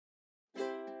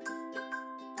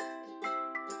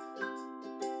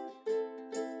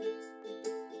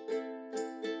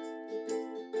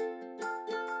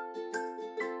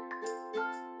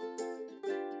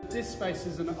this space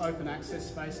is an open access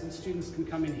space, and students can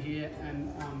come in here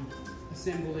and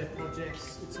assemble their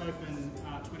projects. It's open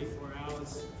 24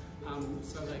 hours,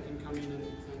 so they can come in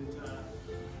and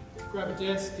grab a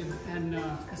desk and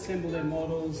assemble their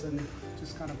models and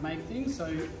just kind of make things.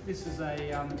 So this is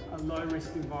a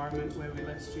low-risk environment where we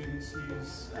let students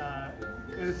use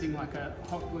anything like a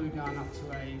hot glue gun up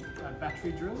to a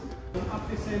battery drill. Up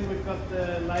this end we've got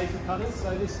the laser cutters.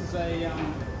 So this is a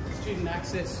student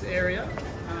access area.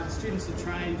 Students are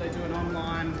trained, they do an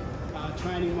online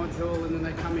training module, and then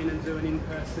they come in and do an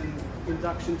in-person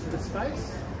induction to the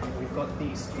space. We've got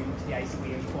the student TAs that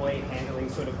we employ handling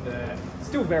sort of the,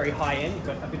 still very high end, we've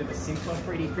got a bit of the simpler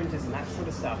 3D printers and that sort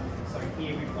of stuff. So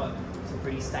here we've got some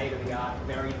pretty state-of-the-art,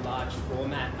 very large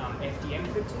format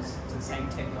FDM printers. It's the same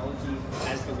technology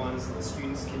as the ones that the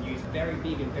students can use, very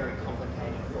big and very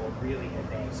complicated for really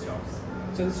advanced jobs.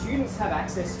 So the students have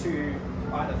access to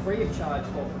either free of charge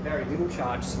or for very little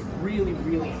charge, some really,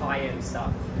 really high-end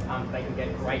stuff they can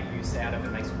get great use out of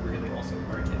and make some really awesome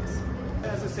projects.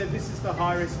 As I said, this is the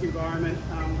high-risk environment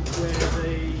where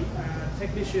the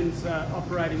technicians are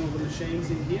operating all the machines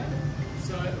in here.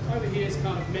 So over here is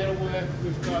kind of metalwork.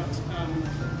 We've got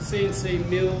CNC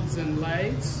mills and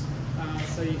lathes,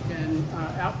 so you can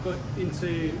output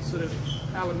into sort of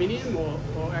aluminium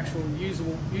or actual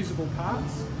usable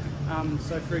parts.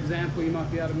 So for example, you might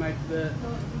be able to make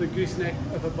the gooseneck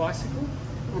of a bicycle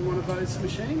on one of those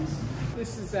machines.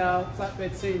 This is our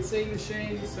flatbed CNC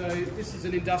machine. So this is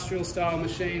an industrial style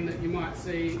machine that you might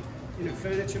see in a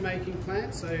furniture making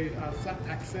plant. So flat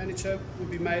pack furniture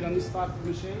would be made on this type of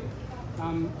machine.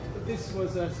 But this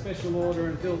was a special order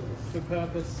and built for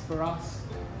purpose for us.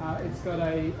 It's got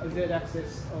a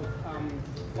Z-axis of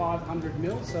 500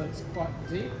 mil, so it's quite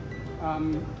deep,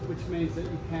 which means that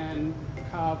you can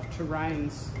carve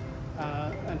terrains.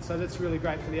 And so that's really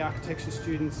great for the architecture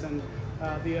students and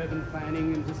the urban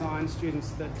planning and design students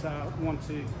that want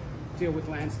to deal with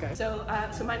landscape. So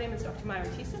my name is Dr. Myra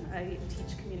Thiessen. I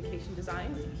teach communication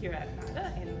design here at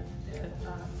MADA in the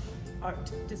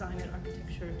Art, Design and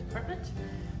Architecture department.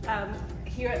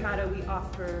 Here at MADA we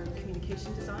offer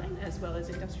communication design as well as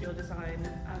industrial design,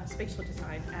 spatial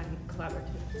design and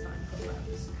collaborative design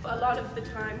programs. A lot of the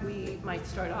time we might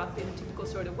start off in a typical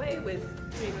sort of way with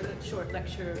doing a short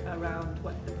lecture around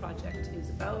what the project is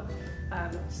about,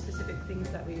 specific things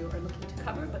that we are looking to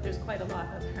cover, but there's quite a lot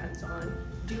of hands-on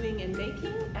doing and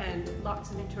making and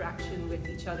lots of interaction with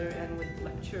each other and with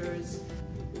lecturers.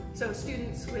 So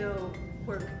students will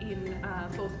work in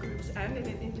both groups and in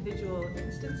individual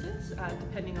instances,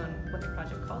 depending on what the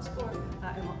project calls for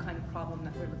and what kind of problem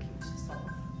that they're looking to solve.